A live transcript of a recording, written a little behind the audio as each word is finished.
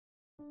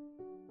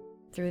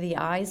Through the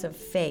eyes of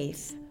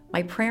faith,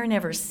 my prayer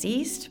never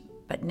ceased,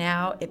 but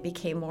now it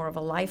became more of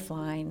a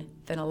lifeline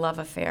than a love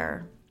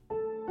affair.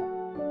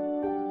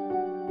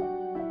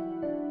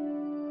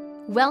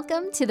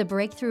 Welcome to the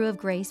Breakthrough of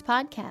Grace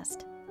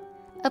podcast,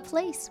 a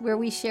place where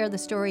we share the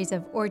stories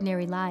of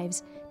ordinary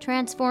lives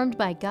transformed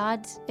by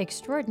God's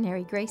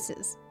extraordinary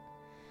graces.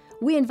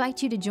 We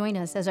invite you to join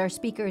us as our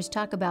speakers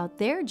talk about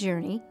their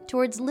journey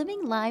towards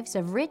living lives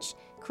of rich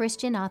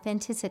Christian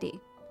authenticity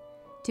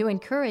to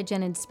encourage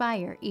and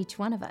inspire each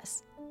one of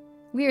us.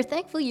 We are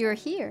thankful you're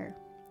here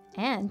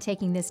and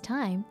taking this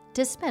time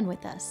to spend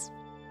with us.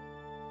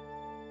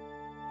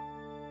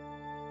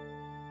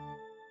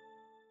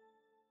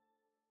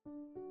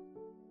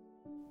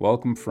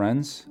 Welcome,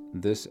 friends.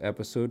 This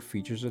episode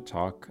features a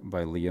talk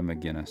by Leah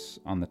McGinnis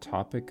on the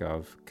topic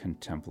of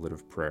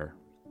contemplative prayer.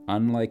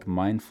 Unlike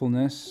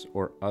mindfulness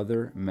or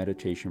other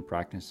meditation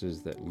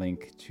practices that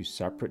link to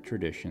separate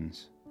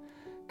traditions,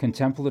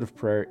 contemplative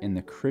prayer in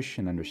the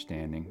Christian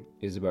understanding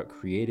is about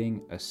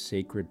creating a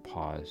sacred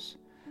pause,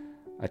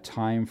 a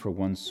time for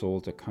one's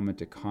soul to come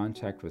into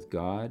contact with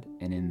God,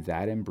 and in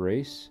that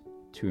embrace,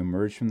 to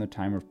emerge from the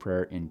time of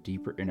prayer in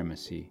deeper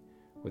intimacy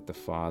with the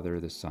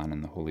Father, the Son,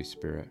 and the Holy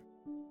Spirit.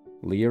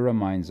 Leah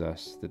reminds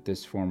us that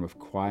this form of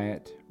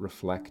quiet,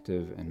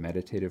 reflective, and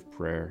meditative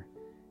prayer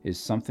is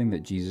something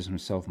that Jesus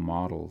himself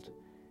modeled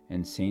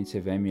and saints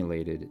have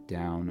emulated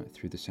down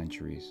through the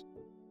centuries.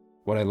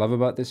 What I love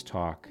about this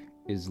talk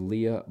is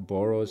Leah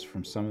borrows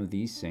from some of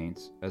these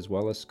saints as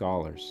well as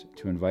scholars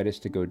to invite us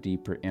to go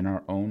deeper in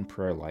our own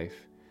prayer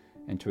life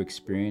and to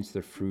experience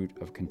the fruit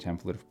of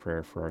contemplative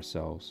prayer for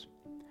ourselves.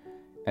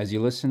 As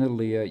you listen to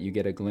Leah, you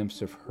get a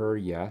glimpse of her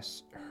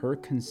yes, her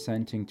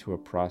consenting to a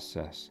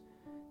process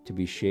to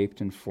be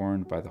shaped and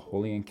formed by the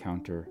holy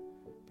encounter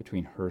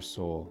between her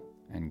soul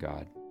and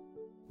God.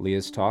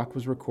 Leah's talk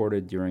was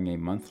recorded during a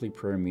monthly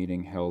prayer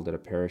meeting held at a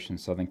parish in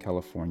Southern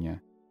California.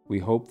 We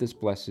hope this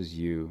blesses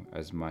you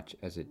as much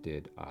as it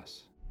did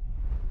us.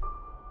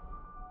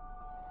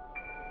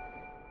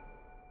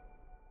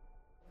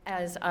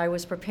 As I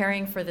was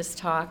preparing for this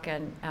talk,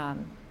 and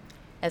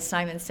as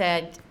Simon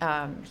said,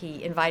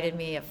 he invited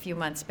me a few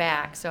months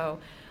back, so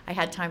I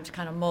had time to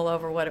kind of mull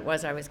over what it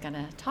was I was going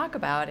to talk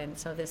about, and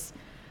so this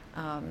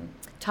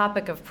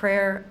topic of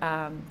prayer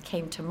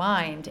came to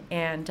mind,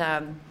 and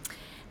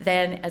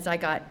then as I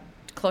got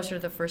closer to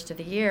the first of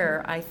the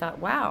year, I thought,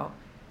 wow,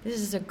 this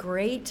is a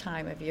great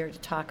time of year to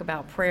talk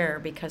about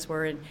prayer because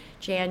we're in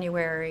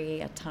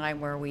January, a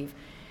time where we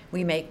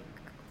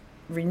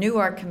renew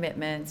our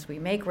commitments, we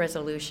make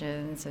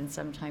resolutions, and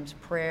sometimes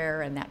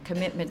prayer and that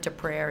commitment to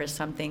prayer is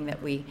something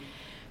that we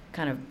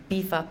kind of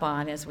beef up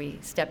on as we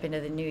step into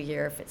the new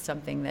year if it's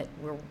something that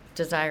we're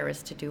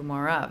desirous to do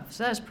more of.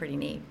 So that was pretty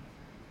neat.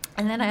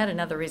 And then I had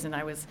another reason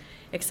I was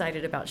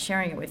excited about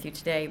sharing it with you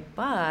today,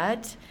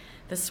 but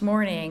this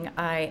morning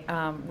I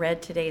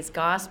read today's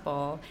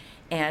gospel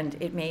and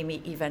it made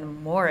me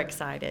even more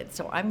excited.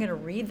 So I'm going to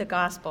read the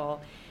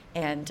gospel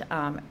and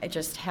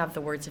just have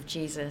the words of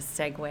Jesus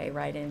segue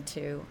right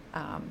into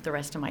the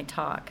rest of my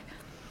talk.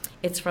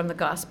 It's from the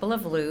Gospel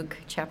of Luke,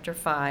 chapter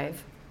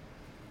 5.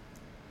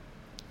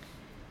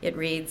 It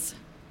reads,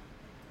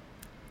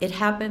 "It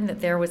happened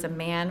that there was a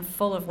man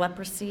full of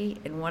leprosy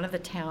in one of the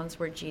towns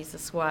where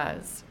Jesus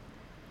was.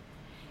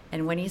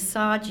 And when he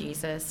saw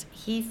Jesus,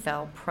 he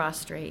fell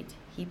prostrate.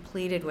 He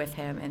pleaded with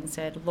him and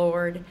said,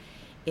 'Lord,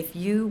 if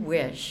you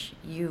wish,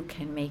 you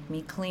can make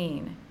me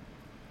clean.'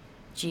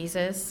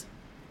 Jesus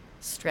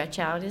stretched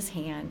out his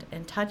hand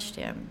and touched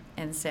him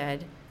and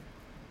said,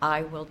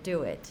 'I will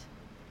do it.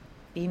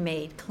 Be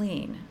made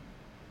clean.'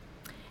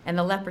 And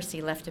the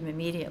leprosy left him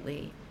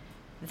immediately.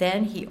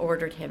 Then he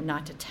ordered him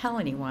not to tell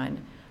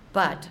anyone,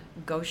 but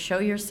go show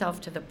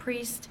yourself to the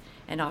priest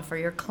and offer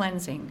your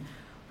cleansing,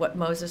 what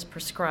Moses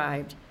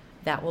prescribed.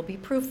 That will be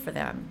proof for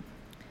them."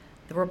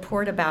 The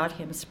report about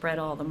him spread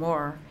all the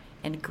more,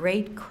 and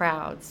great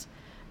crowds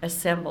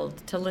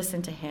assembled to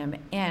listen to him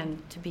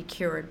and to be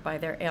cured by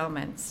their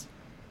ailments.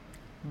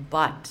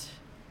 But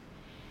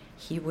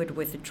he would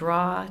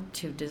withdraw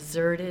to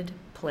deserted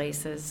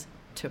places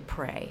to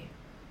pray.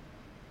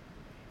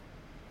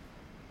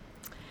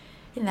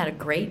 Isn't that a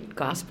great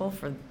gospel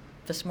for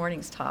this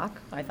morning's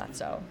talk? I thought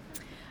so.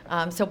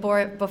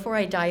 Before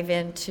I dive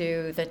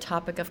into the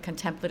topic of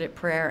contemplative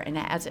prayer and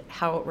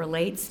how it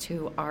relates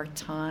to our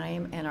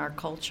time and our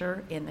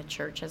culture in the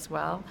church as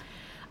well,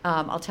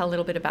 I'll tell a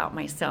little bit about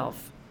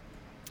myself.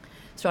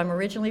 So I'm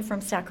originally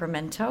from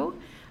Sacramento.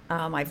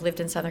 I've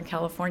lived in Southern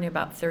California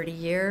about 30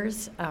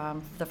 years.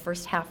 The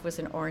first half was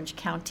in Orange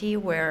County,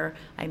 where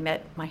I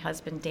met my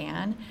husband,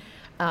 Dan.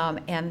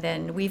 And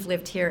then we've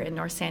lived here in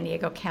North San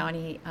Diego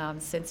County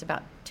since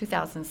about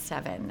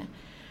 2007.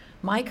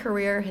 My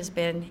career has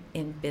been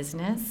in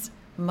business,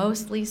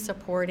 mostly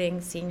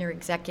supporting senior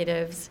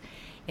executives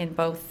in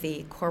both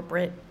the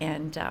corporate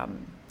and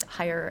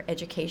higher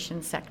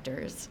education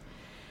sectors.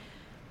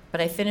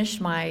 But I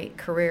finished my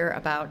career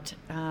about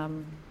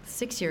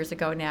 6 years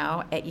ago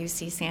now at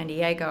UC San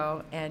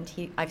Diego, and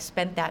I've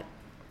spent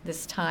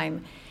this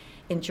time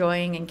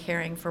enjoying and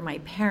caring for my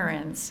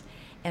parents.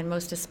 And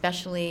most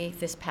especially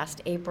this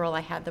past April,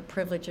 I had the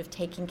privilege of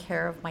taking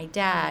care of my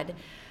dad,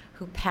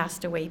 who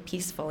passed away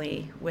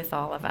peacefully with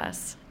all of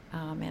us.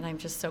 And I'm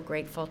just so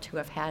grateful to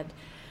have had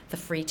the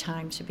free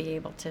time to be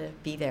able to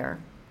be there.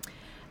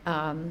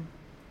 I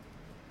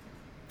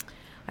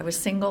was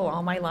single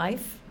all my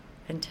life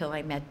until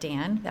I met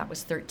Dan. That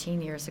was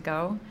 13 years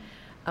ago.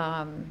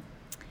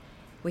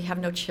 We have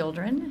no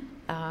children,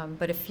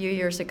 but a few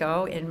years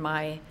ago in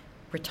my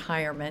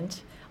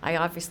retirement, I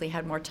obviously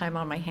had more time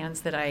on my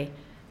hands than I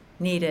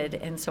needed,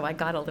 and so I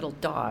got a little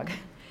dog.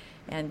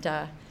 And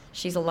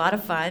she's a lot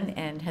of fun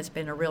and has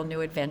been a real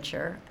new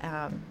adventure.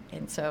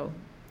 And so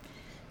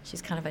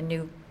she's kind of a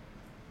new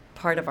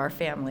part of our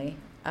family.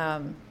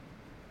 I'm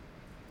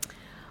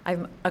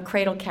a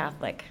cradle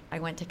Catholic. I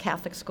went to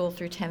Catholic school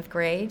through 10th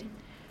grade.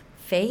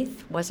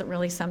 Faith wasn't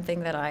really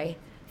something that I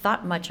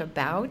thought much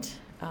about,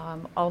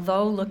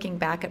 although looking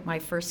back at my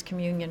first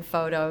communion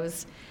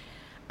photos,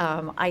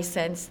 I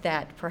sensed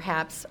that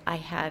perhaps I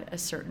had a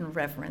certain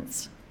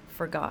reverence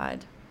for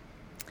God.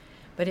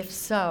 But if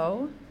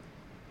so,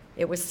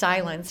 it was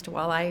silenced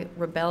while I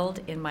rebelled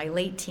in my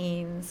late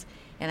teens,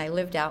 and I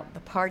lived out the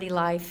party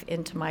life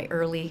into my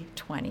early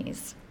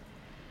 20s.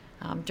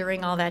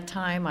 During all that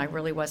time, I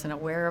really wasn't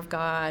aware of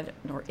God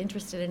nor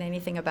interested in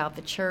anything about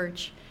the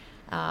church.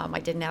 I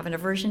didn't have an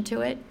aversion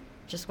to it,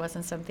 just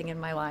wasn't something in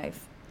my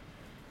life.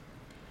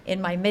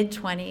 In my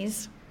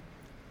mid-20s,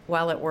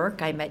 while at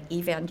work, I met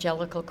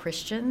evangelical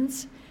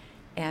Christians,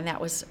 and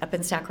that was up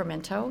in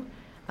Sacramento,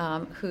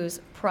 whose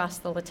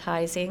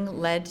proselytizing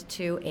led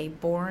to a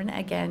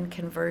born-again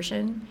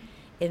conversion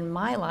in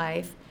my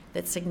life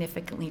that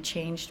significantly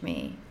changed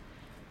me.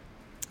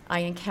 I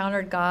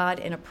encountered God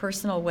in a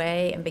personal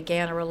way and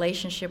began a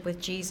relationship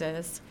with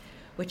Jesus,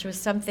 which was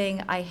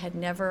something I had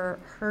never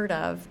heard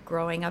of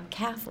growing up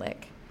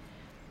Catholic.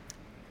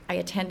 I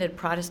attended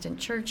Protestant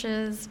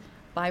churches,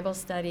 Bible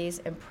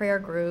studies, and prayer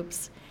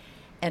groups,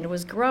 and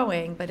was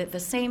growing, but at the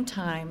same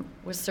time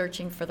was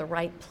searching for the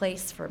right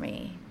place for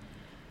me.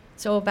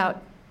 So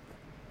about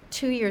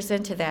 2 years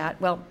into that,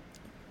 well,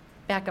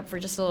 back up for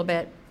just a little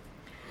bit.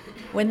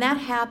 When that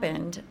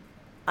happened,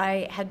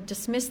 I had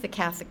dismissed the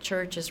Catholic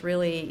Church as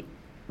really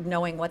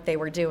knowing what they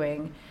were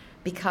doing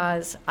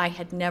because I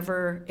had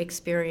never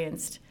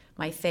experienced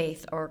my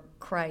faith or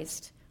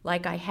Christ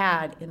like I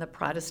had in the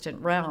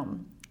Protestant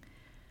realm.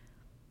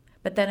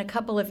 But then a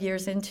couple of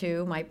years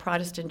into my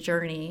Protestant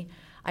journey,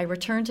 I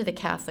returned to the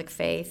Catholic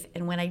faith,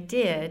 and when I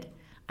did,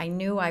 I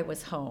knew I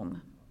was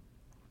home.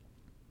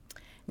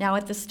 Now,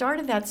 at the start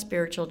of that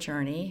spiritual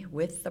journey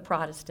with the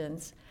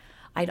Protestants,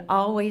 I'd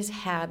always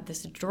had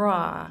this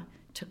draw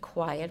to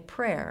quiet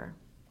prayer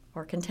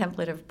or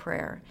contemplative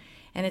prayer,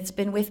 and it's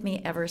been with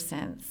me ever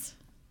since.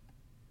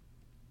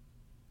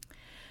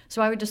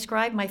 So I would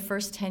describe my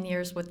first 10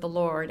 years with the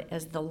Lord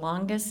as the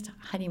longest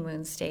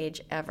honeymoon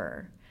stage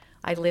ever.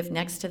 I lived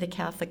next to the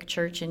Catholic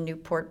Church in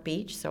Newport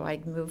Beach, so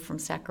I'd moved from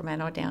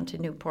Sacramento down to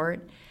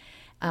Newport.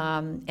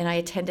 And I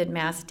attended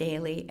Mass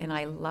daily, and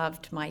I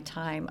loved my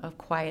time of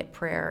quiet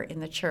prayer in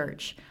the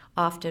church,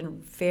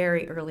 often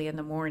very early in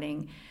the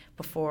morning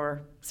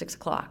before 6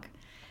 o'clock.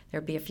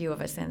 There'd be a few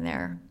of us in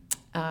there.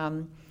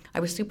 I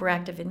was super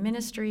active in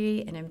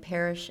ministry and in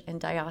parish and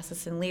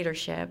diocesan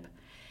leadership.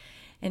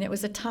 And it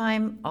was a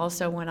time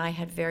also when I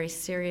had very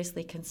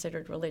seriously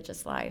considered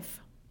religious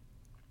life.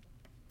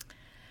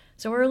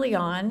 So early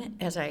on,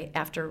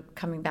 after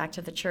coming back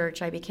to the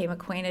church, I became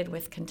acquainted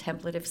with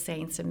contemplative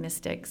saints and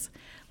mystics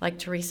like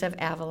Teresa of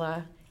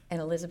Avila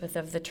and Elizabeth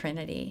of the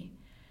Trinity.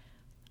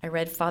 I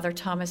read Father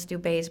Thomas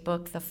Dubé's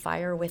book, The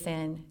Fire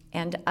Within,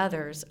 and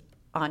others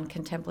on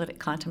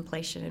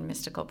contemplation and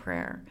mystical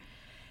prayer.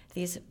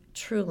 These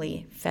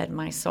truly fed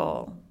my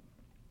soul.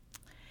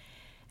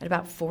 At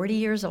about 40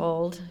 years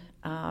old,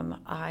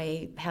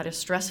 I had a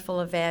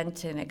stressful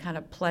event, and it kind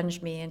of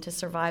plunged me into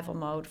survival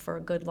mode for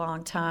a good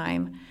long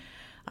time.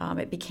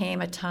 It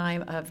became a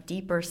time of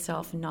deeper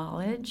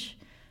self-knowledge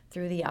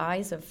through the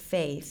eyes of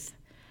faith.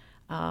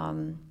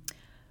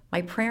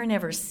 My prayer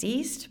never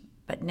ceased,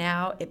 but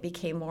now it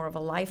became more of a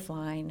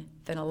lifeline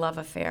than a love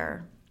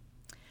affair.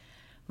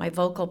 My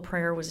vocal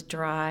prayer was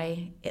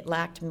dry, it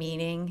lacked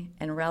meaning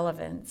and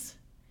relevance.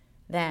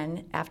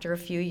 Then, after a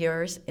few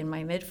years in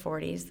my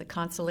mid-40s, the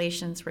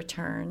consolations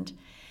returned,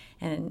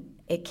 and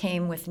it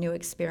came with new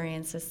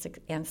experiences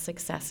and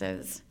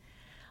successes.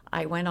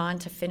 I went on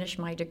to finish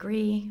my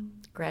degree,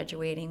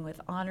 graduating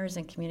with honors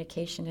in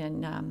communication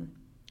in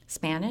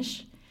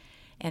Spanish,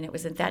 and it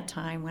was at that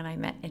time when I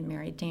met and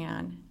married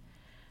Dan.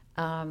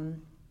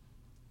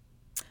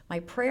 My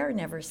prayer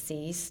never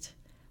ceased,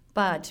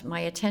 but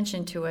my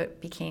attention to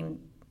it became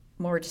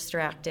more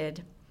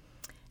distracted,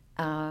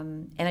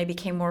 and I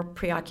became more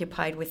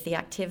preoccupied with the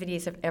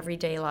activities of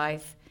everyday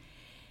life,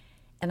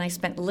 and I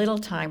spent little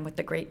time with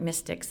the great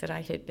mystics that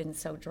I had been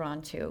so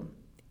drawn to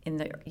in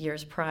the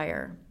years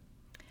prior.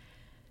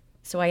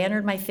 So I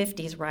entered my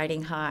 50s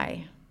riding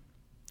high.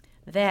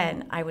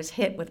 Then I was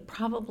hit with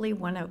probably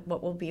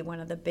what will be one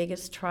of the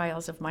biggest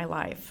trials of my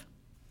life.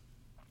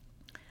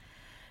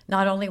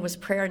 Not only was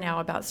prayer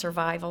now about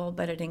survival,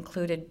 but it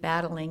included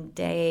battling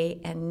day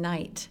and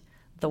night,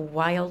 the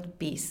wild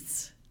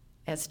beasts,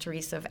 as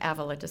Teresa of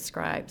Avila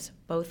describes,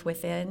 both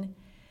within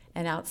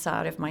and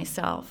outside of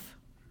myself.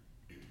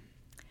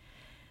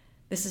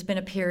 This has been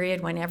a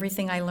period when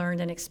everything I learned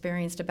and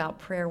experienced about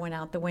prayer went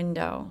out the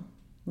window.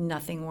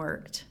 Nothing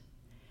worked.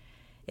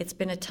 It's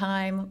been a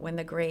time when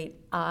the great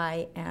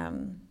I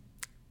am,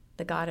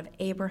 the God of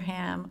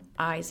Abraham,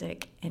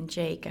 Isaac, and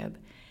Jacob,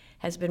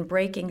 has been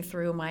breaking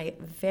through my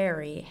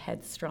very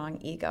headstrong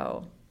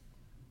ego.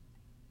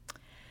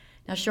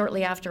 Now,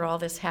 shortly after all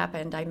this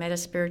happened, I met a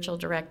spiritual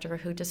director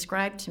who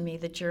described to me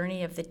the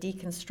journey of the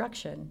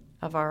deconstruction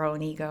of our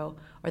own ego,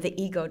 or the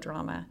ego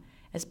drama,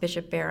 as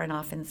Bishop Barron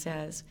often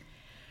says,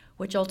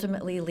 which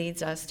ultimately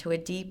leads us to a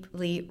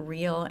deeply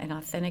real and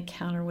authentic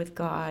encounter with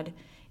God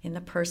in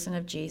the person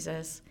of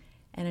Jesus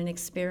and an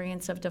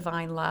experience of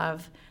divine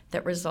love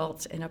that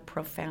results in a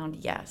profound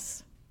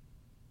yes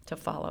to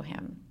follow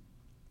him.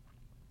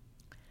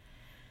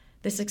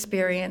 This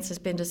experience has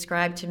been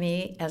described to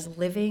me as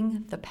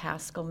living the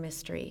Paschal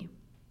mystery,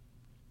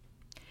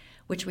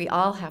 which we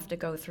all have to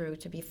go through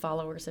to be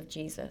followers of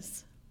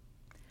Jesus.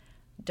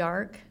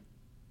 Dark,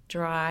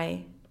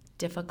 dry,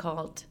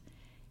 difficult,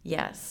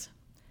 yes,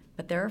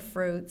 but there are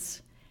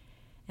fruits,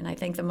 and I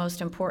think the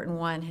most important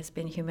one has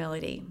been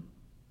humility.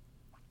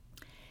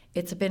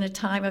 It's been a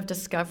time of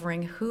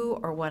discovering who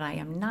or what I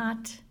am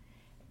not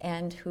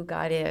and who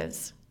God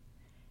is.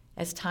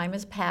 As time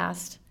has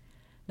passed,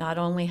 not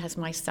only has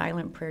my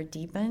silent prayer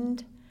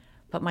deepened,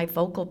 but my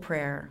vocal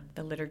prayer,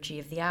 the Liturgy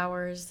of the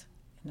Hours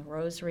and the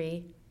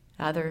Rosary,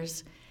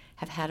 others,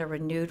 have had a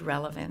renewed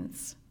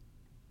relevance.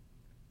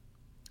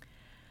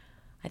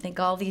 I think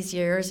all these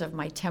years of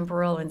my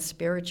temporal and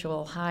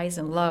spiritual highs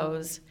and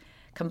lows,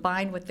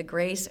 combined with the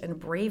grace and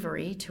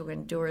bravery to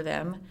endure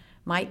them,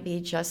 might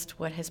be just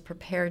what has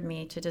prepared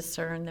me to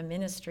discern the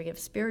ministry of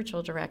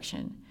spiritual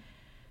direction,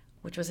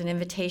 which was an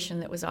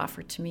invitation that was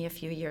offered to me a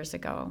few years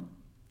ago.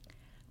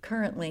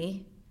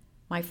 Currently,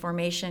 my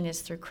formation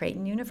is through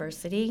Creighton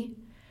University,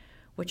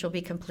 which will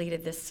be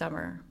completed this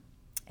summer.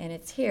 And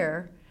it's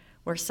here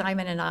where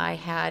Simon and I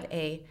had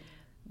a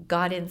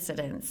God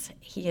incidence.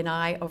 He and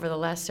I, over the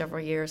last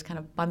several years, kind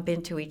of bump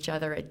into each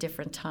other at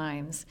different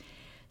times.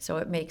 So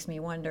it makes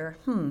me wonder,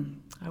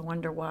 I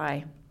wonder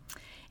why.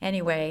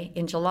 Anyway,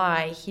 in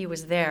July, he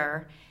was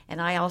there, and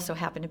I also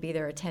happened to be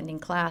there attending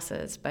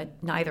classes,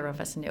 but neither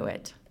of us knew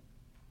it.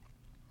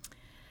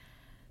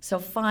 So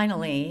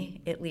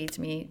finally, it leads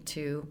me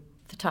to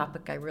the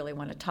topic I really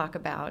want to talk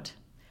about,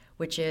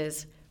 which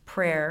is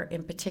prayer,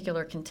 in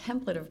particular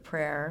contemplative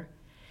prayer,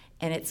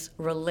 and its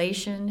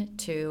relation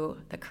to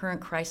the current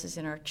crisis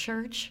in our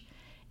church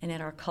and in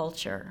our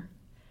culture.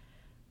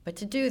 But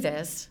to do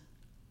this,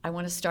 I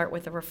want to start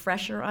with a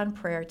refresher on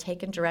prayer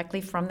taken directly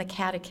from the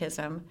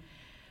Catechism,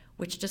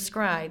 which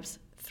describes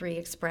 3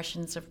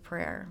 expressions of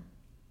prayer.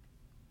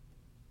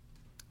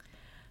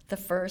 The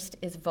first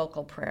is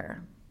vocal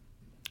prayer,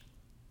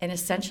 an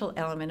essential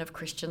element of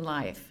Christian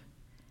life.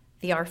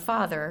 The Our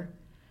Father,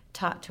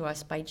 taught to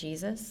us by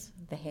Jesus,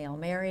 the Hail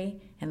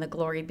Mary, and the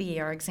Glory Be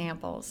are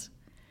examples.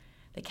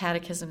 The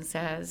Catechism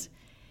says,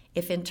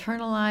 if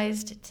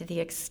internalized to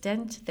the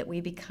extent that we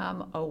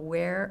become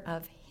aware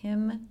of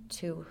Him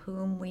to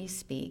whom we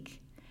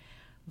speak,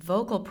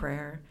 vocal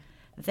prayer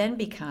then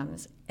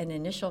becomes an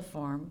initial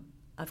form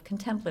of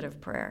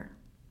contemplative prayer.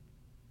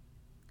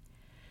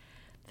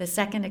 The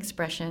second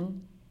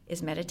expression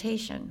is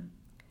meditation.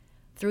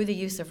 Through the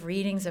use of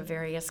readings of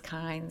various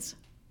kinds,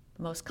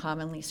 most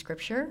commonly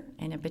Scripture,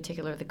 and in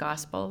particular the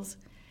Gospels,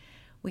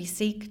 we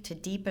seek to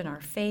deepen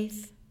our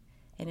faith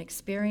and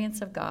experience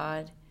of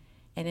God,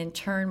 and in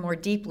turn more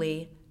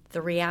deeply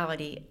the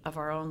reality of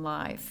our own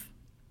life.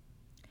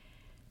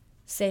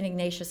 St.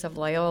 Ignatius of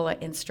Loyola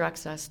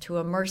instructs us to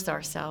immerse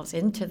ourselves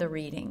into the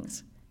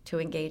readings, to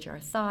engage our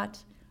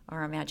thought,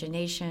 our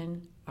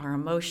imagination, our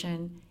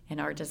emotion, and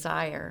our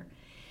desire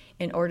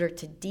in order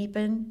to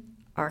deepen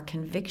our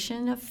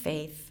conviction of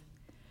faith,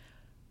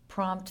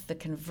 prompt the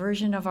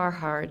conversion of our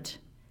heart,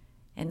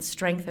 and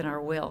strengthen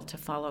our will to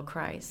follow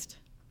Christ.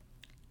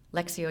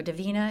 Lectio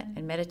Divina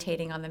and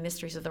meditating on the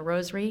mysteries of the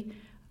Rosary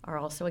are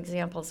also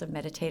examples of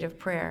meditative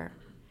prayer.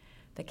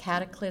 The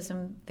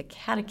Catechism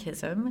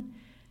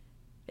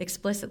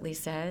explicitly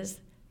says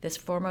this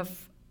form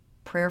of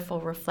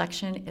prayerful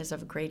reflection is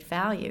of great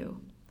value.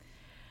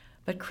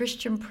 But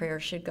Christian prayer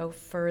should go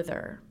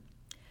further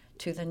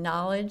to the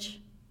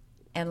knowledge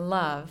and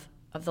love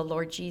of the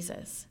Lord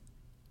Jesus,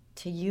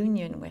 to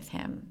union with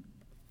him,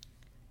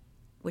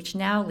 which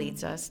now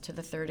leads us to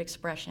the third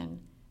expression,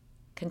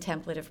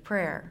 contemplative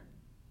prayer.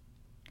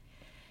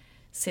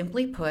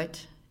 Simply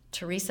put,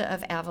 Teresa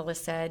of Avila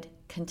said,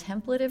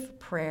 contemplative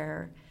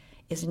prayer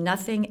is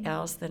nothing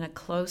else than a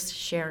close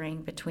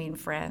sharing between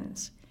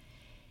friends.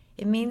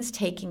 It means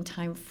taking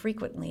time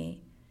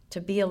frequently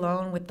to be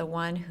alone with the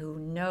one who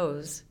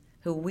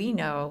we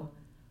know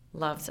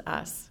loves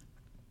us.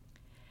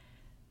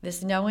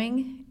 This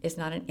knowing is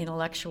not an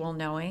intellectual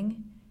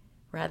knowing,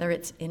 rather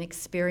it's an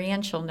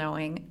experiential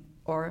knowing,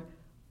 or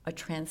a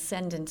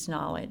transcendent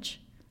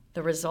knowledge,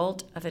 the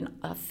result of an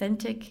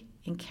authentic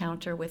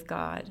encounter with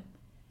God.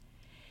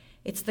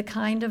 It's the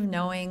kind of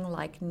knowing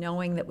like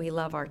knowing that we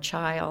love our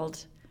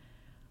child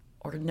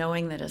or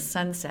knowing that a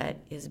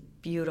sunset is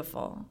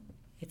beautiful.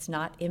 It's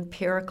not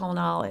empirical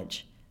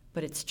knowledge,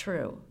 but it's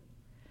true.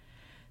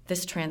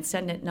 This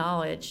transcendent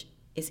knowledge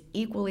is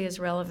equally as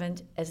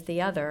relevant as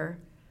the other,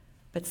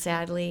 but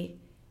sadly,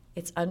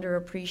 it's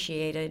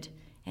underappreciated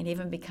and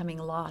even becoming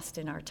lost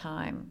in our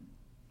time.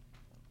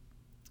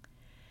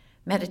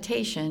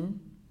 Meditation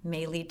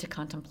may lead to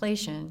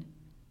contemplation,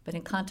 but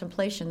in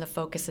contemplation, the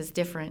focus is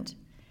different.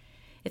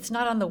 It's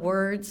not on the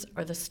words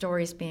or the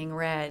stories being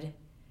read.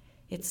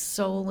 It's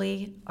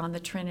solely on the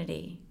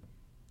Trinity.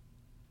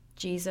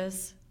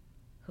 Jesus,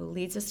 who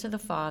leads us to the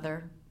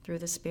Father through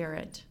the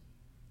Spirit.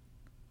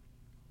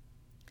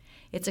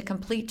 It's a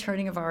complete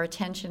turning of our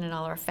attention and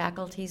all our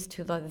faculties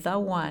to the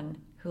one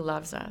who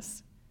loves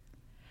us.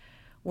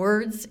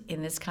 Words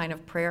in this kind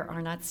of prayer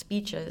are not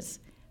speeches.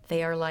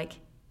 They are like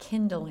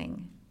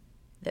kindling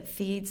that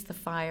feeds the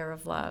fire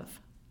of love.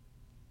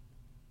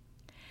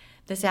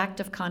 This act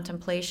of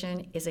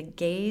contemplation is a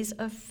gaze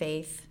of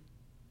faith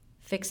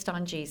fixed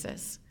on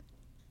Jesus.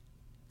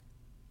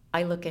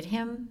 I look at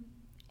him,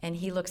 and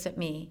he looks at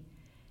me,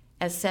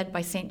 as said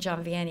by St.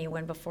 John Vianney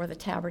when before the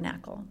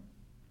tabernacle.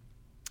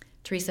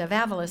 Teresa of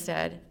Avila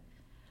said,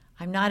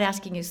 I'm not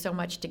asking you so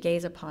much to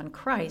gaze upon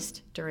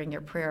Christ during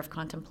your prayer of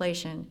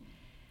contemplation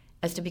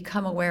as to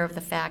become aware of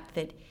the fact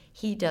that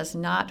he does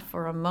not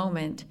for a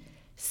moment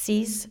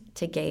cease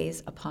to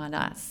gaze upon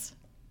us.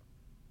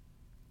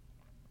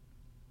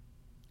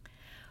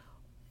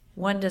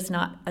 One does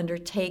not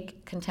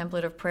undertake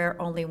contemplative prayer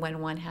only when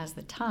one has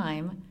the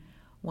time.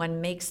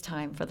 One makes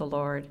time for the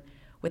Lord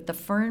with the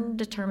firm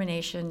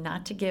determination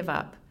not to give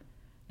up,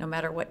 no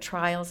matter what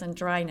trials and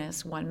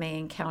dryness one may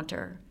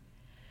encounter.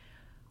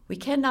 We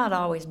cannot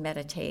always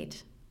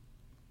meditate,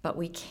 but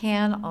we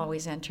can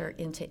always enter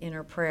into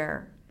inner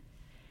prayer,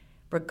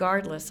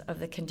 regardless of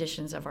the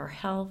conditions of our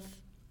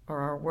health or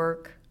our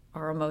work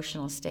or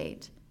emotional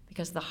state,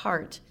 because the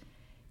heart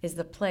is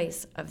the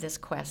place of this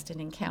quest and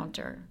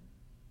encounter.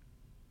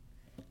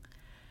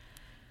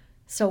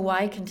 So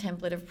why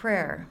contemplative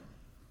prayer?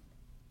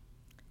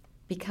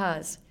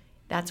 Because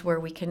that's where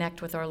we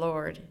connect with our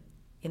Lord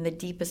in the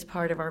deepest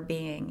part of our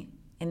being,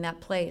 in that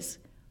place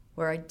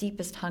where our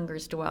deepest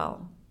hungers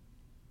dwell.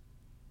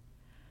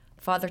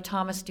 Father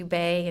Thomas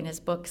Dubay, in his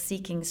book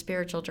Seeking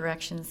Spiritual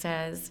Direction,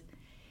 says,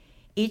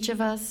 each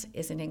of us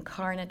is an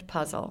incarnate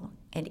puzzle,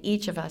 and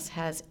each of us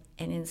has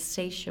an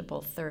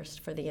insatiable thirst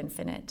for the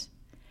infinite.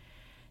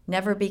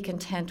 Never be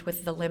content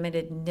with the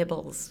limited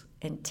nibbles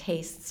and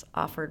tastes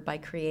offered by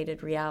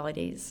created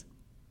realities.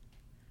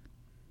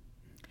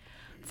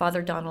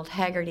 Father Donald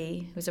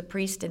Haggerty, who's a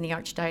priest in the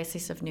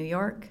Archdiocese of New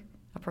York,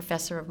 a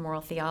professor of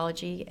moral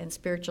theology and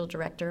spiritual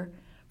director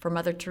for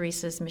Mother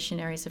Teresa's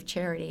Missionaries of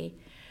Charity,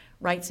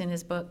 writes in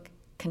his book,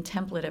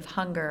 Contemplative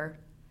Hunger,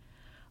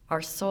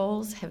 our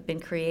souls have been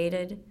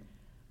created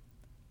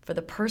for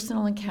the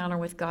personal encounter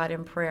with God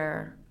in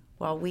prayer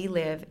while we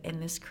live in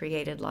this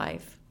created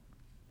life.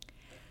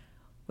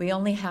 We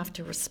only have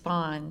to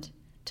respond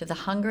to the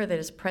hunger that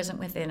is present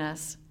within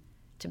us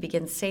to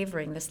begin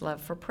savoring this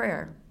love for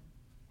prayer,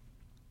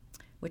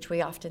 which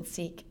we often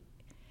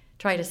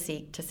try to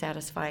seek to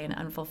satisfy in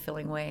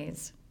unfulfilling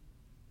ways.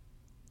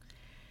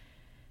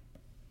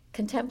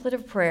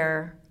 Contemplative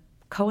prayer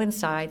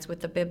coincides with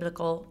the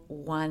biblical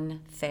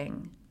one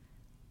thing,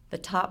 the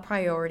top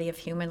priority of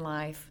human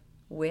life,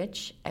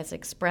 which, as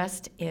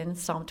expressed in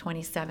Psalm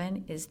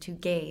 27, is to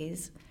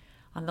gaze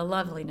on the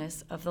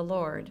loveliness of the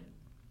Lord.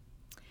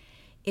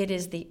 It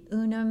is the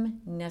unum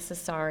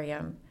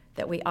necessarium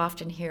that we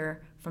often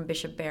hear from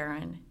Bishop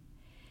Barron.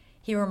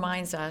 He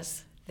reminds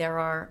us there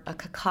are a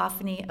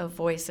cacophony of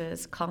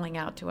voices calling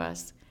out to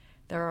us.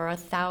 There are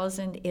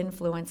 1,000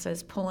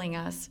 influences pulling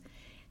us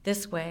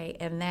this way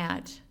and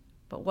that.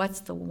 But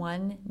what's the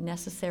one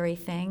necessary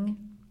thing?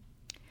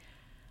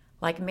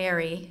 Like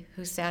Mary,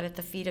 who sat at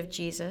the feet of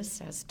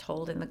Jesus, as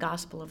told in the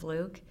Gospel of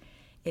Luke,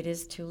 it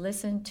is to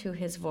listen to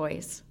his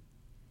voice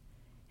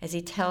as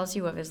he tells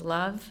you of his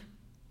love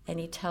and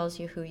he tells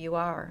you who you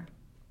are.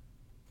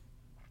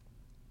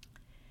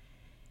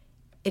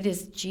 It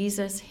is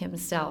Jesus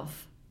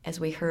himself, as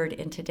we heard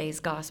in today's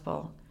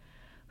Gospel,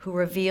 who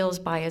reveals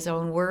by his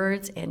own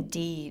words and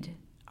deed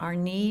our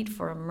need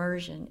for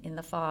immersion in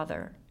the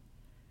Father.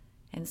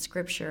 And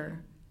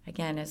Scripture,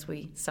 again, as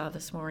we saw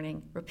this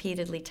morning,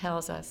 repeatedly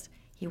tells us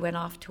he went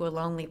off to a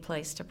lonely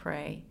place to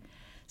pray,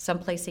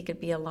 someplace he could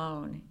be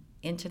alone,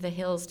 into the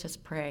hills to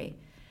pray,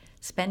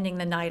 spending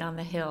the night on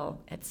the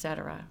hill,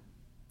 etc.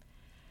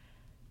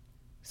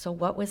 So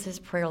what was his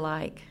prayer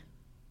like?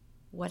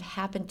 What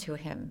happened to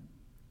him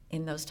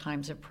in those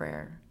times of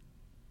prayer?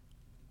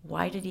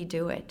 Why did he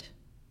do it?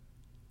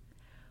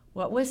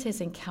 What was his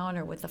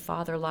encounter with the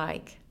Father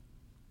like?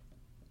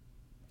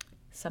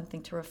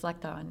 Something to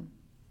reflect on.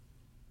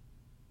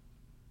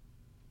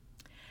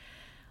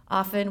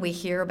 Often we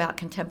hear about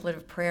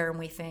contemplative prayer and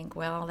we think,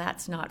 well,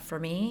 that's not for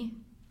me.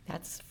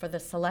 That's for the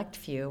select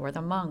few, or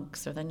the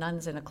monks, or the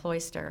nuns in a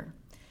cloister.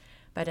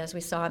 But as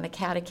we saw in the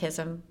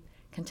Catechism,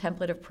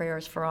 contemplative prayer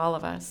is for all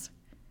of us.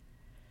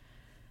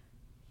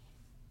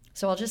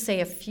 So I'll just say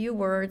a few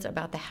words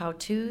about the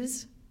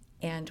how-tos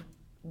and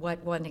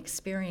what one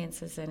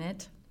experiences in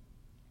it.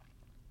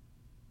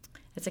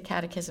 As the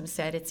Catechism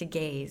said, it's a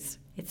gaze.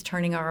 It's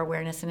turning our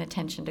awareness and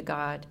attention to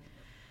God,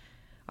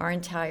 our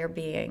entire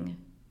being.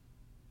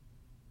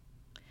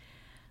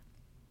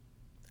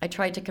 I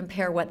tried to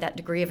compare what that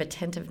degree of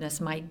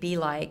attentiveness might be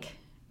like,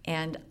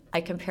 and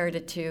I compared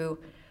it to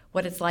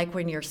what it's like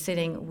when you're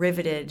sitting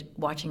riveted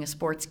watching a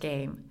sports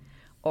game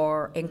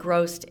or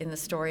engrossed in the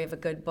story of a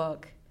good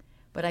book.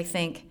 But I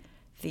think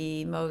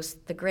the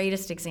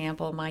greatest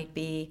example might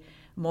be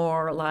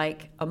more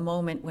like a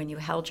moment when you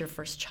held your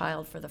first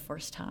child for the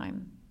first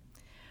time,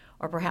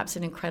 or perhaps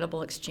an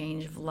incredible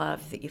exchange of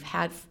love that you've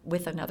had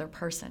with another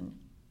person.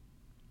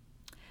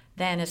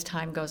 Then as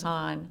time goes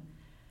on,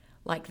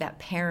 like that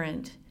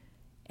parent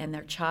and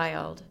their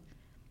child,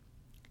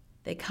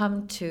 they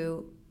come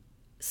to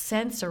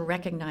sense or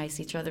recognize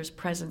each other's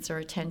presence or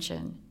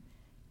attention.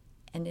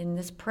 And in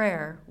this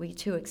prayer, we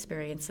too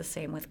experience the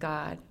same with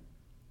God.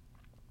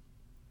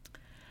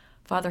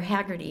 Father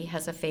Haggerty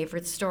has a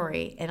favorite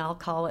story, and I'll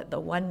call it the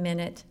 1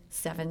 minute,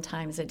 7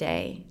 times a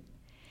day.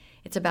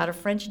 It's about a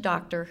French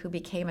doctor who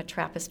became a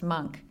Trappist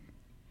monk.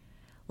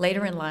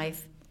 Later in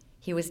life,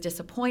 he was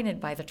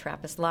disappointed by the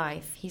Trappist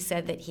life. He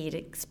said that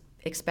he'd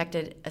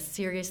expected a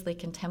seriously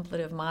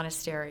contemplative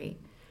monastery,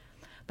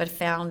 but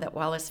found that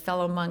while his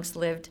fellow monks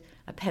lived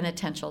a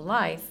penitential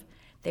life,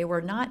 they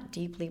were not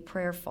deeply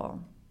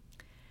prayerful.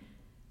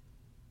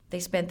 They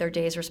spent their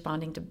days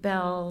responding to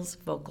bells,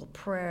 vocal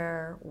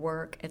prayer,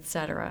 work,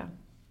 etc.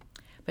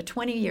 But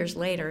 20 years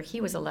later, he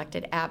was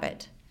elected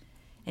abbot,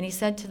 and he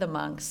said to the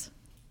monks,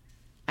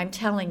 "I'm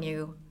telling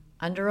you,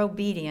 under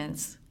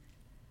obedience,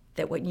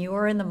 that when you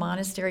are in the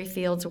monastery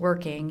fields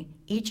working,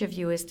 each of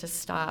you is to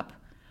stop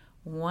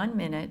 1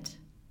 minute,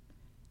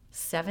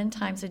 7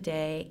 times a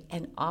day,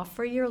 and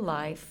offer your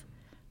life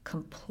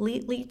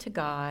completely to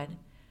God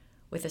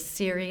with a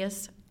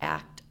serious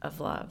act of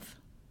love.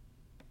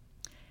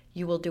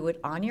 You will do it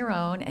on your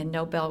own and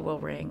no bell will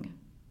ring."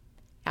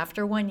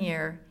 After 1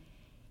 year,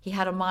 he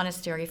had a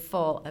monastery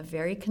full of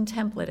very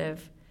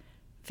contemplative,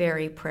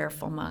 very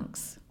prayerful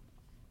monks.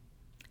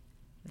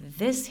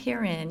 This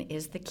herein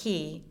is the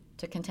key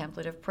to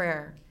contemplative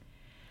prayer,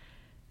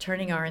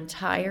 turning our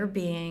entire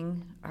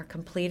being, our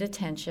complete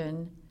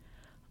attention,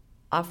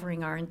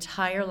 offering our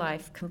entire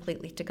life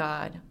completely to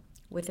God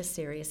with a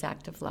serious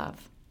act of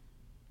love.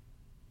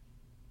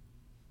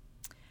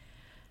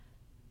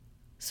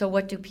 So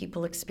what do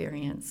people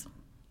experience?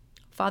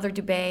 Father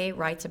Dubay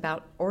writes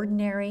about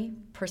ordinary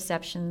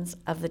perceptions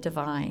of the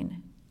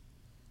divine.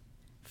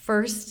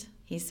 First,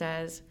 he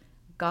says,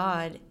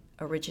 God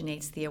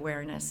originates the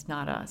awareness,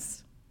 not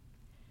us.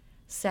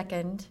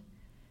 Second,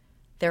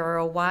 there are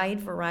a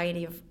wide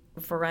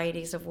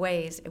varieties of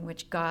ways in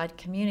which God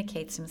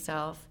communicates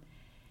himself,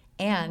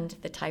 and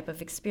the type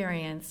of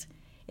experience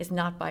is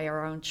not by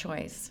our own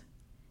choice.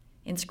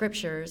 In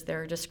scriptures,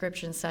 there are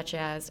descriptions such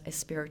as a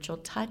spiritual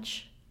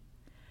touch,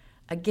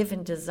 a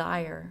given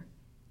desire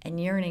and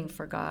yearning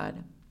for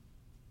God,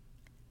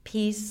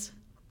 peace,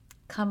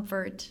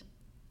 comfort,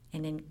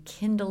 an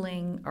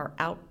enkindling or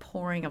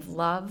outpouring of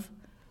love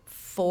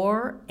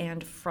for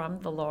and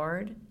from the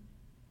Lord.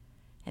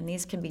 And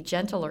these can be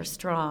gentle or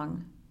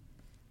strong.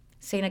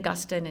 St.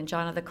 Augustine and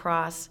John of the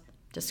Cross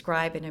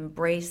describe an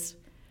embrace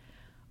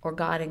or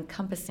God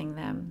encompassing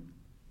them.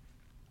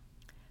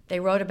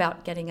 They wrote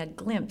about getting a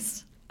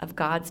glimpse of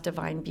God's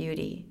divine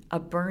beauty, a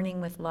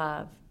burning with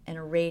love, and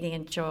a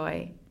radiant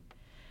joy.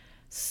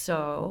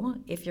 So,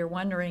 if you're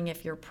wondering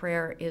if your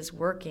prayer is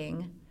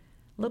working,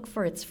 look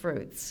for its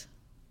fruits.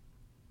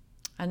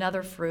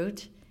 Another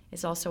fruit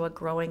is also a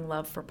growing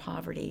love for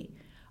poverty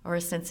or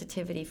a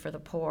sensitivity for the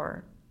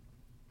poor.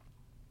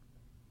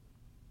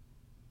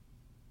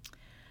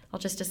 I'll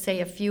just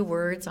say a few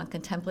words on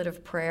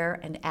contemplative prayer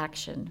and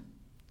action.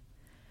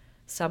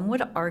 Some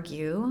would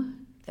argue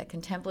that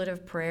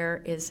contemplative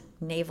prayer is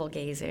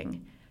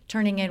navel-gazing,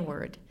 turning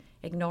inward,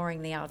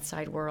 ignoring the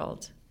outside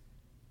world.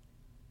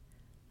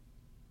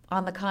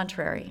 On the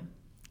contrary,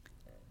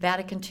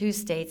 Vatican II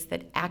states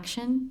that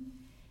action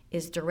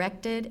is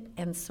directed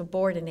and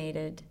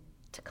subordinated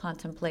to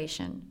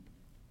contemplation.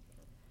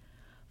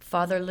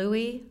 Father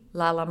Louis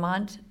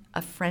Lallemant,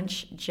 a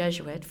French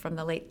Jesuit from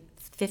the late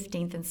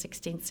 15th and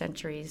 16th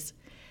centuries,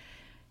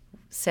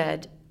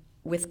 said,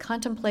 "With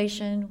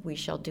contemplation, we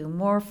shall do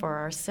more for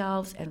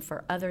ourselves and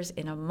for others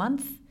in a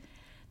month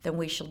than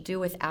we shall do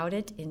without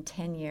it in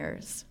 10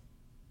 years.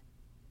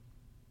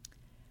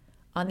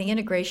 On the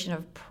integration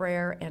of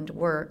prayer and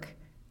work,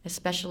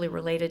 especially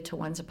related to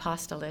one's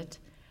apostolate,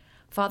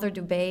 Father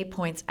Dubay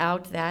points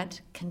out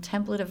that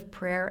contemplative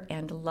prayer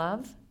and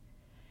love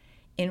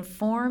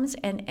informs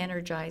and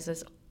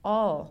energizes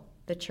all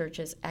the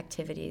Church's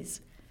activities,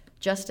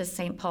 just as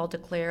St. Paul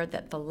declared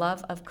that the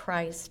love of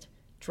Christ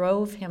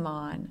drove him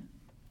on.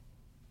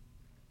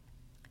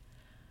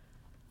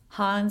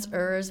 Hans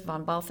Urs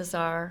von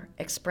Balthasar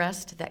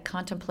expressed that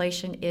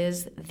contemplation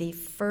is the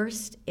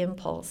first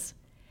impulse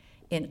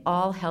in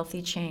all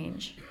healthy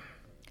change.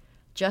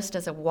 Just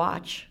as a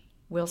watch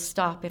will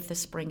stop if the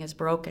spring is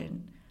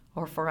broken,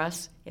 or for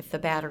us, if the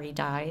battery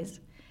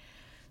dies,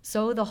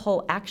 so the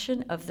whole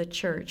action of the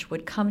church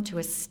would come to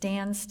a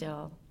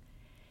standstill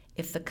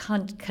if the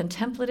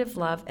contemplative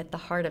love at the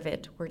heart of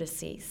it were to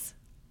cease.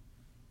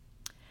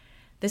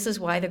 This is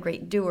why the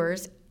great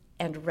doers,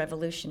 and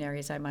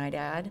revolutionaries, I might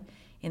add,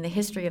 in the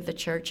history of the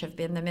church have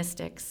been the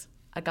mystics: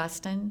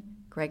 Augustine,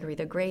 Gregory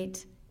the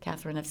Great,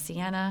 Catherine of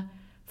Siena,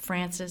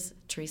 Francis,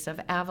 Teresa of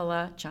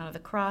Avila, John of the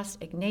Cross,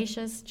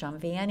 Ignatius, John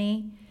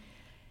Vianney,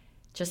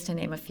 just to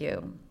name a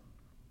few.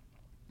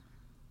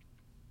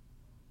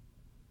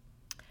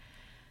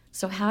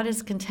 So how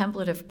does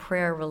contemplative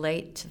prayer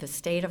relate to the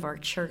state of our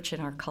church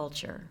and our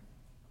culture?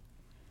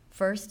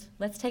 First,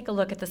 let's take a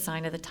look at the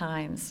sign of the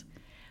times,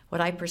 what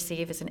I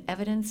perceive as an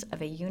evidence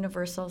of a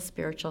universal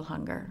spiritual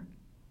hunger.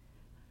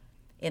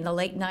 In the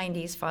late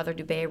 90s, Father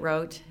Dubé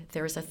wrote,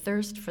 "There is a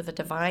thirst for the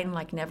divine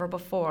like never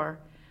before,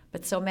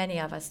 but so many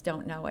of us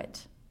don't know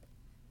it."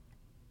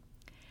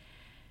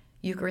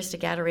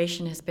 Eucharistic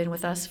adoration has been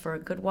with us for a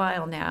good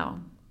while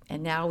now,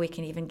 and now we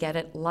can even get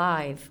it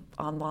live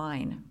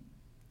online.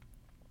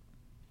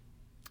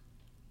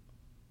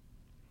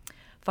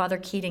 Father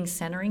Keating's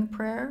centering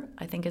prayer,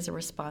 I think, is a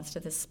response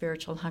to this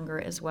spiritual hunger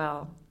as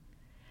well.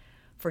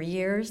 For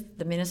years,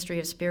 the ministry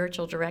of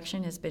spiritual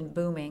direction has been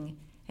booming,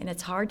 and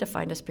it's hard to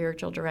find a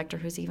spiritual director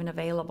who's even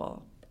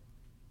available.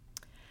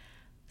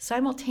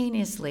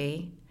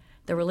 Simultaneously,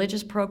 the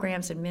religious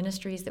programs and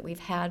ministries that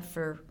we've had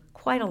for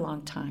quite a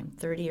long time,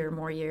 30 or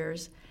more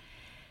years,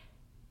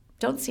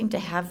 don't seem to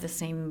have the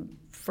same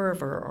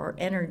fervor or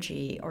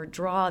energy or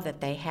draw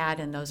that they had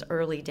in those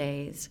early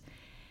days.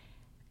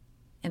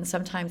 And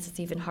sometimes it's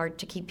even hard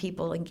to keep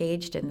people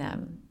engaged in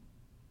them.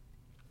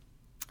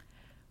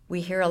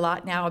 We hear a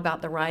lot now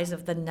about the rise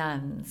of the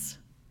nuns,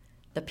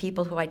 the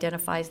people who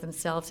identify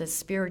themselves as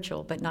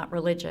spiritual but not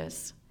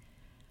religious.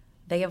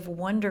 They have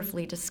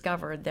wonderfully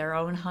discovered their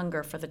own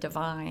hunger for the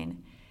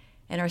divine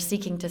and are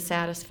seeking to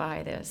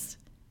satisfy this,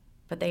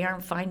 but they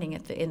aren't finding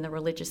it in the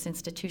religious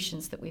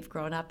institutions that we've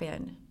grown up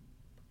in.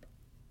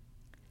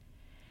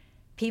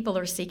 People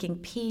are seeking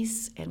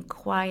peace and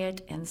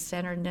quiet and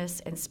centeredness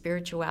and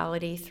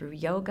spirituality through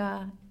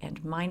yoga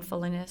and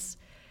mindfulness,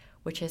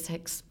 which has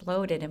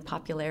exploded in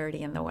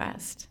popularity in the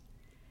West.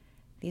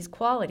 These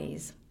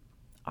qualities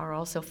are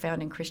also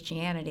found in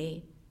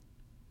Christianity,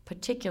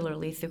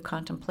 particularly through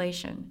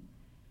contemplation,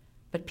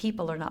 but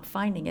people are not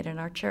finding it in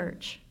our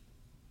church.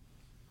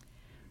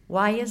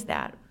 Why is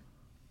that?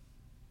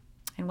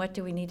 And what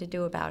do we need to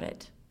do about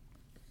it?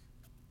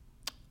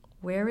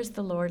 Where is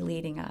the Lord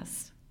leading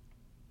us?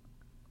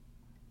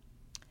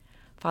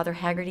 Father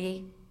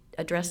Haggerty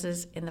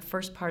addresses in the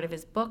first part of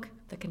his book,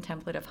 The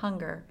Contemplative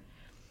Hunger.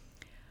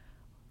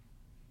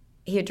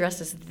 He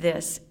addresses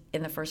this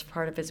in the first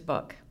part of his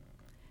book.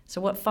 So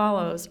what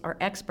follows are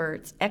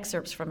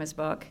excerpts from his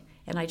book,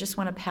 and I just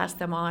want to pass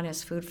them on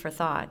as food for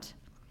thought.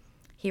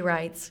 He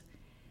writes,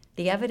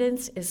 "The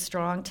evidence is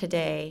strong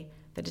today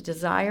that a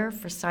desire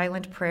for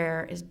silent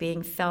prayer is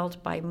being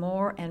felt by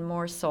more and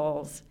more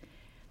souls,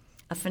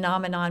 a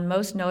phenomenon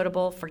most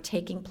notable for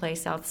taking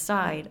place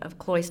outside of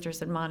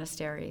cloisters and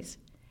monasteries."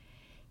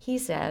 He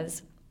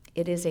says,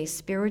 "It is a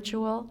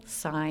spiritual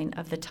sign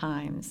of the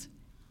times,"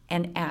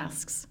 and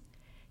asks,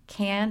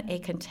 can a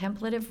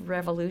contemplative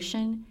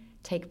revolution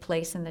take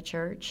place in the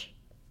church?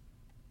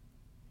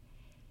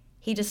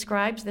 He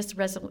describes this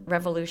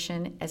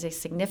revolution as a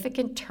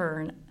significant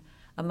turn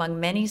among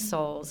many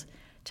souls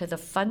to the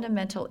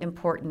fundamental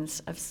importance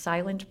of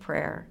silent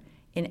prayer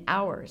in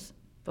hours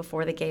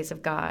before the gaze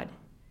of God.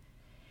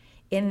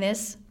 In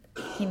this,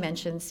 he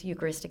mentions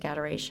Eucharistic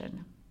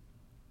adoration.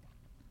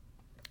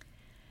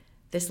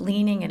 This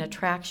leaning and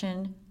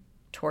attraction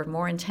toward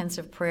more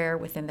intensive prayer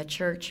within the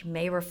church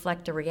may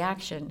reflect a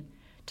reaction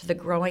to the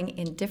growing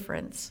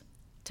indifference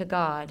to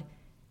God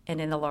and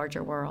in the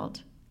larger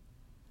world.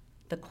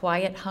 The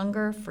quiet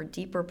hunger for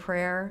deeper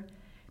prayer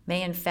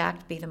may in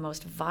fact be the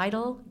most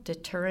vital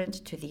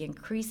deterrent to the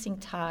increasing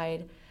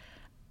tide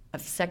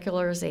of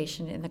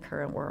secularization in the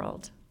current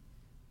world.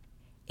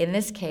 In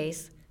this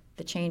case,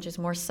 the change is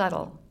more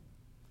subtle,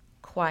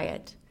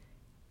 quiet,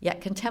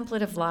 yet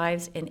contemplative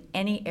lives in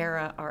any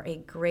era are a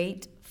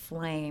great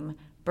flame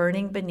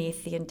burning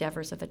beneath the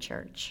endeavors of the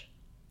church.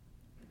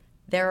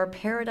 There are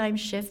paradigm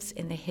shifts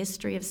in the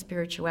history of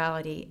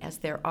spirituality as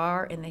there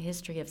are in the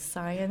history of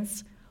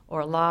science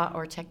or law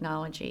or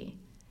technology.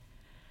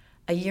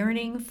 A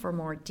yearning for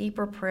more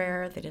deeper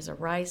prayer that is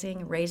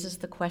arising raises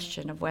the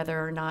question of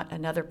whether or not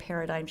another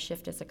paradigm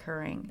shift is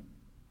occurring.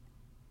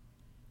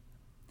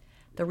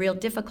 The real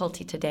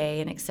difficulty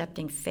today in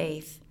accepting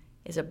faith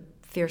is a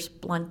fierce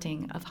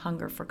blunting of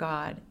hunger for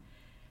God.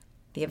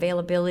 The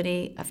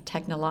availability of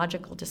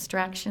technological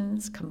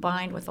distractions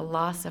combined with a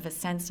loss of a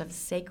sense of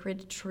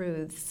sacred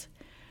truths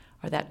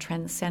or that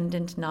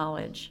transcendent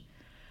knowledge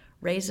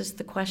raises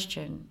the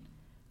question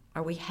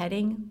Are we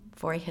heading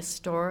for a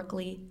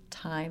historically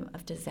time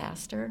of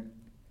disaster?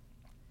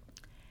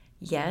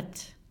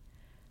 Yet,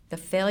 the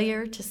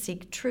failure to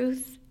seek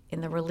truth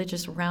in the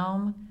religious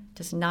realm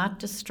does not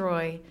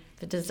destroy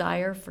the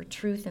desire for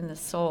truth in the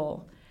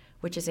soul,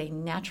 which is a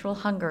natural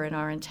hunger in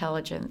our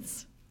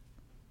intelligence.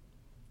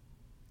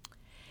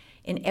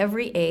 In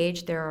every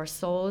age, there are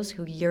souls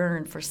who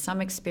yearn for some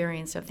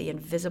experience of the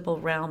invisible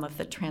realm of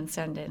the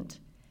transcendent.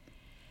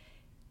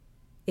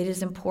 It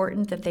is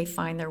important that they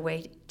find their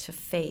way to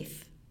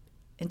faith,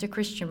 into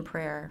Christian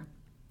prayer,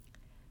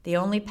 the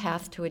only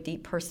path to a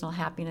deep personal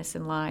happiness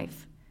in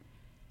life.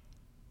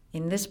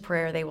 In this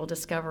prayer, they will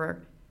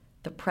discover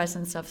the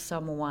presence of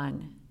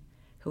someone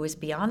who is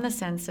beyond the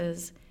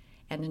senses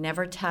and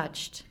never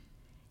touched,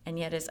 and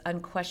yet is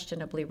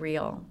unquestionably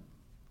real.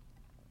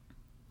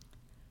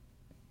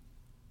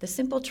 The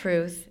simple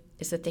truth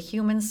is that the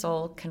human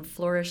soul can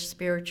flourish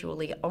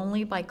spiritually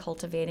only by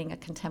cultivating a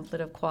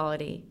contemplative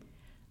quality.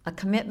 A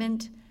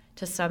commitment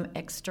to some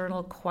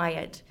external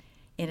quiet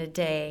in a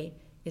day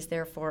is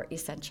therefore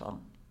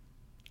essential.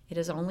 It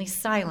is only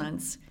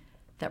silence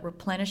that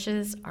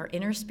replenishes our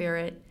inner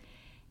spirit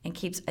and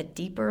keeps a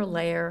deeper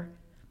layer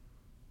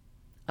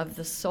of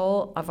the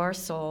soul of our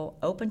soul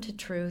open to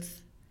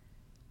truth,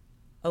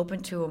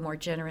 open to a more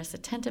generous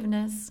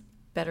attentiveness,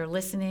 better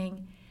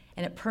listening,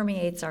 and it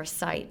permeates our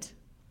sight,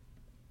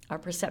 our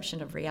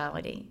perception of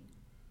reality.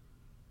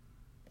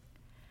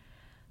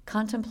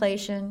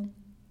 Contemplation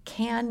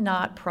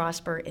cannot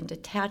prosper in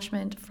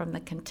detachment from the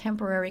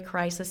contemporary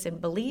crisis in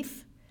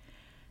belief,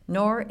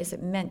 nor is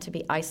it meant to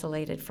be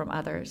isolated from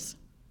others.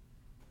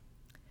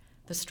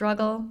 The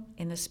struggle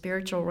in the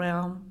spiritual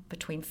realm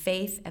between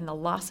faith and the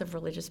loss of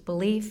religious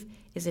belief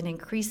is an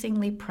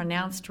increasingly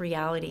pronounced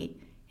reality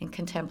in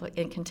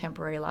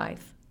contemporary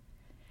life.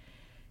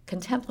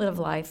 Contemplative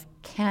life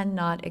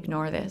cannot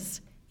ignore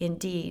this.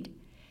 Indeed,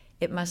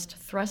 it must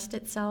thrust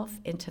itself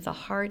into the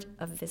heart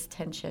of this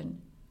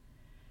tension.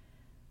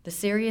 The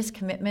serious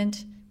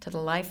commitment to the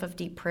life of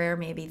deep prayer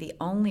may be the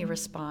only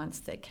response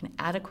that can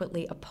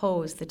adequately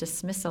oppose the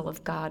dismissal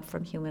of God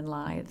from human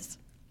lives.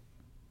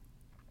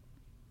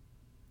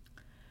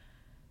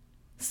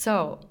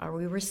 So, are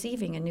we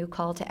receiving a new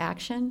call to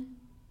action?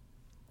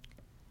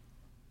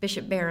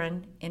 Bishop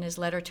Barron, in his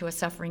letter to a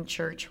suffering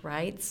church,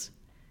 writes,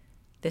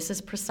 "This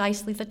is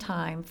precisely the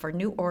time for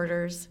new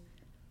orders,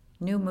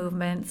 new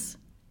movements,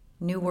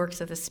 new works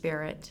of the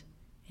Spirit."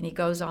 And he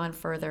goes on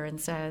further and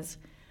says,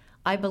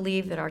 "I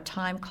believe that our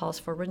time calls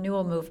for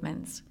renewal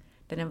movements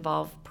that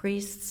involve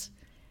priests,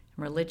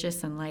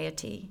 religious, and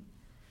laity.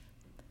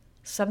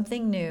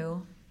 Something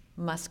new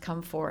must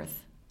come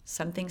forth,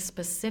 something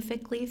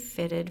specifically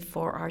fitted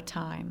for our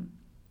time.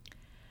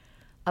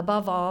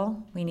 Above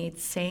all, we need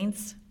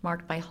saints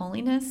marked by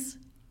holiness,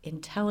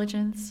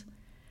 intelligence,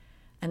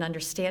 an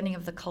understanding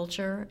of the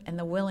culture, and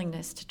the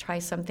willingness to try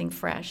something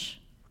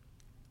fresh.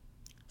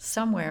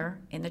 Somewhere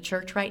in the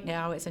church right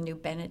now is a new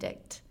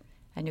Benedict,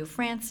 a new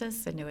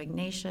Francis, a new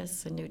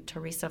Ignatius, a new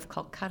Teresa of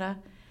Calcutta,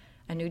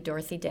 a new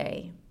Dorothy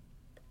Day."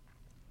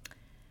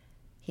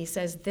 He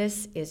says,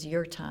 this is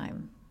your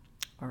time,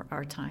 or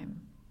our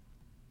time.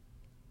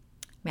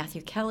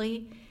 Matthew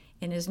Kelly,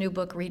 in his new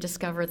book,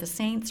 Rediscover the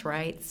Saints,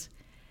 writes,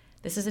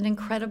 "This is an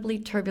incredibly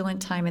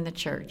turbulent time in the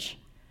church.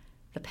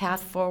 The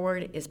path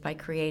forward is by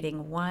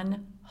creating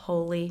one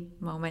holy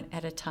moment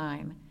at a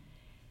time.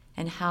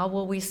 And how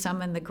will we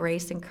summon the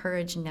grace and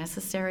courage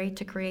necessary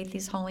to create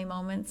these holy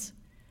moments?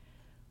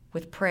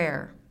 With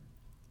prayer.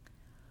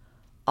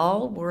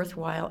 All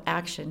worthwhile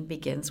action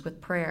begins with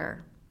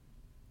prayer.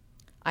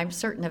 I'm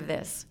certain of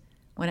this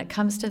when it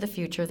comes to the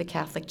future of the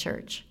Catholic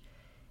Church.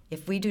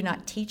 If we do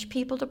not teach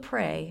people to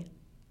pray,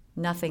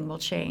 nothing will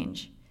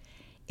change.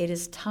 It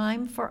is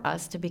time for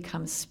us to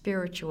become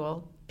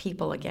spiritual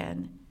people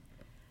again.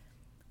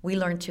 We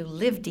learn to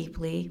live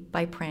deeply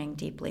by praying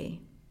deeply.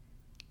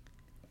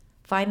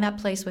 Find that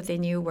place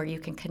within you where you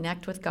can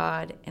connect with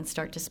God and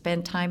start to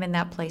spend time in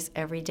that place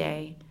every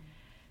day.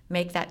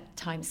 Make that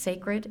time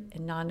sacred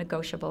and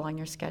non-negotiable on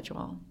your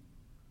schedule."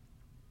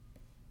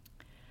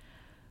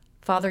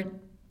 Father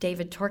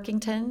David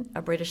Torkington,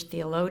 a British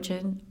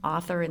theologian,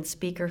 author, and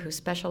speaker who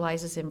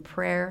specializes in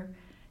prayer,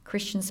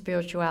 Christian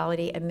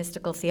spirituality, and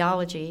mystical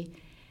theology,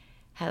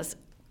 has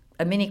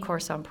a mini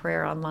course on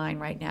prayer online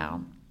right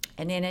now.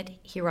 And in it,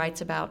 he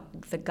writes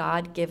about the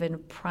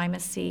God-given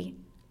primacy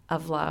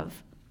of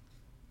love.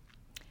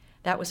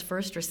 That was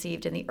first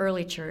received in the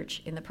early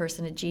church in the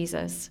person of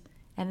Jesus,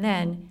 and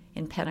then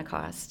in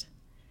Pentecost.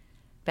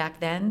 Back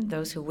then,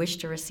 those who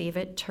wished to receive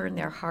it turned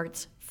their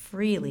hearts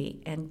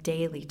freely and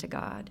daily to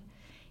God,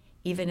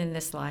 even in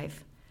this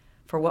life,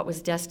 for what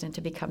was destined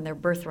to become their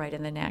birthright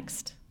in the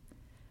next.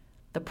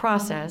 The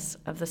process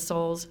of the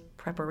soul's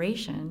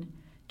preparation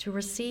to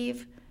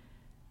receive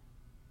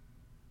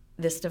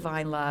this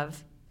divine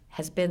love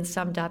has been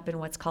summed up in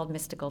what's called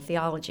mystical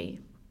theology.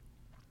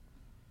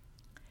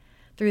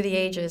 Through the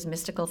ages,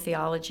 mystical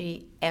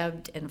theology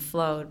ebbed and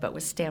flowed, but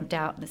was stamped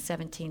out in the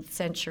 17th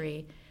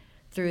century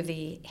through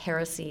the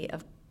heresy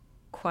of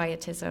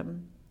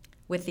Quietism,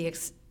 with the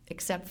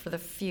except for the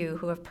few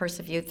who have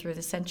persevered through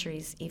the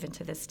centuries, even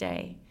to this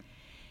day.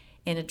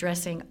 In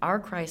addressing our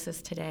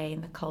crisis today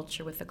in the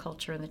culture, with the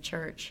culture in the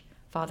church,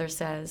 Father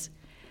says,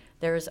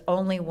 there is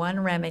only one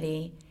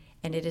remedy,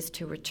 and it is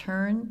to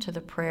return to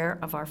the prayer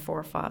of our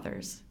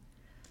forefathers.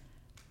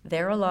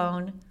 There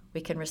alone,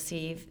 we can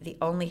receive the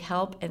only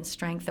help and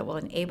strength that will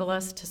enable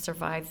us to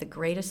survive the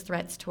greatest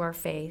threats to our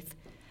faith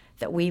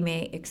that we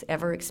may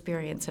ever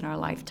experience in our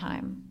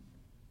lifetime.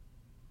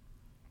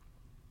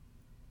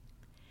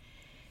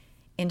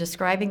 In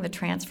describing the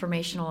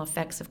transformational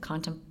effects of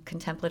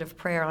contemplative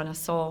prayer on a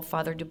soul,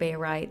 Father Dubé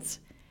writes,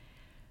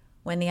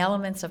 when the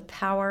elements of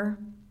power,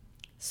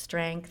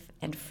 strength,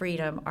 and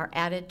freedom are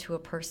added to a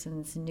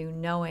person's new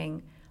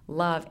knowing,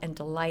 love, and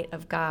delight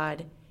of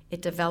God,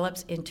 it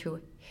develops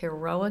into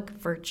heroic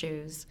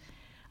virtues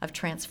of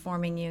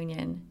transforming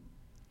union.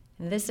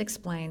 And this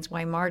explains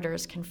why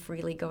martyrs can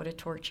freely go to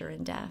torture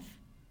and death.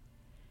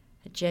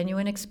 A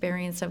genuine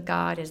experience of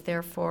God is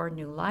therefore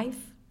new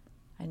life,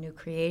 a new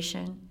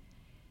creation.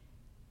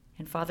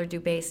 And Father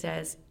Dubé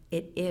says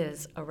it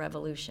is a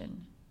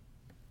revolution.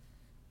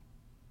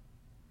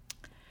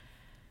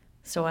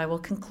 So I will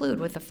conclude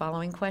with the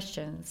following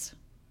questions.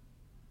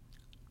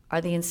 Are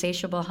the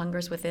insatiable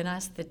hungers within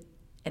us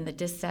and the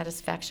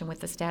dissatisfaction with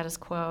the status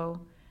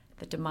quo,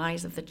 the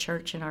demise of the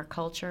church in our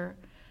culture,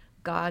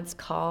 God's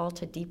call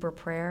to deeper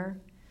prayer,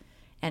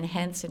 and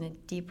hence in a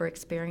deeper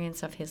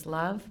experience of his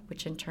love,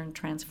 which in turn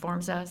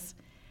transforms us,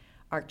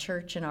 our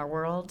church and our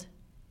world?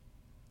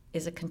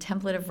 Is a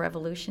contemplative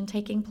revolution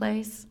taking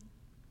place?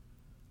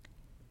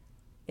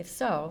 If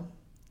so,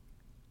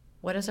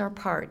 what is our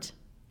part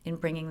in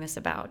bringing this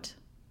about?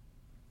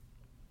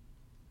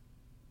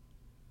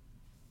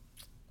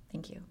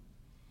 Thank you.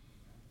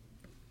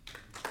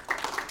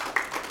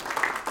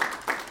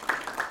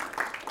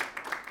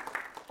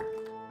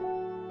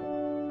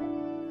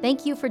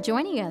 Thank you for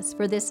joining us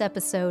for this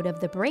episode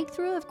of the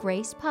Breakthrough of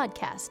Grace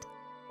podcast.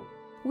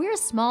 We're a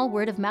small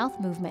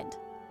word-of-mouth movement.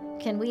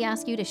 Can we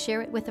ask you to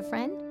share it with a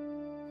friend?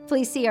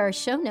 Please see our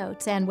show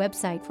notes and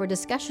website for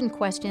discussion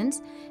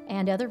questions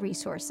and other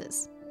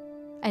resources.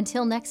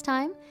 Until next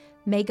time,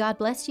 may God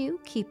bless you,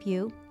 keep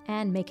you,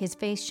 and make his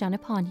face shine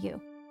upon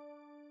you.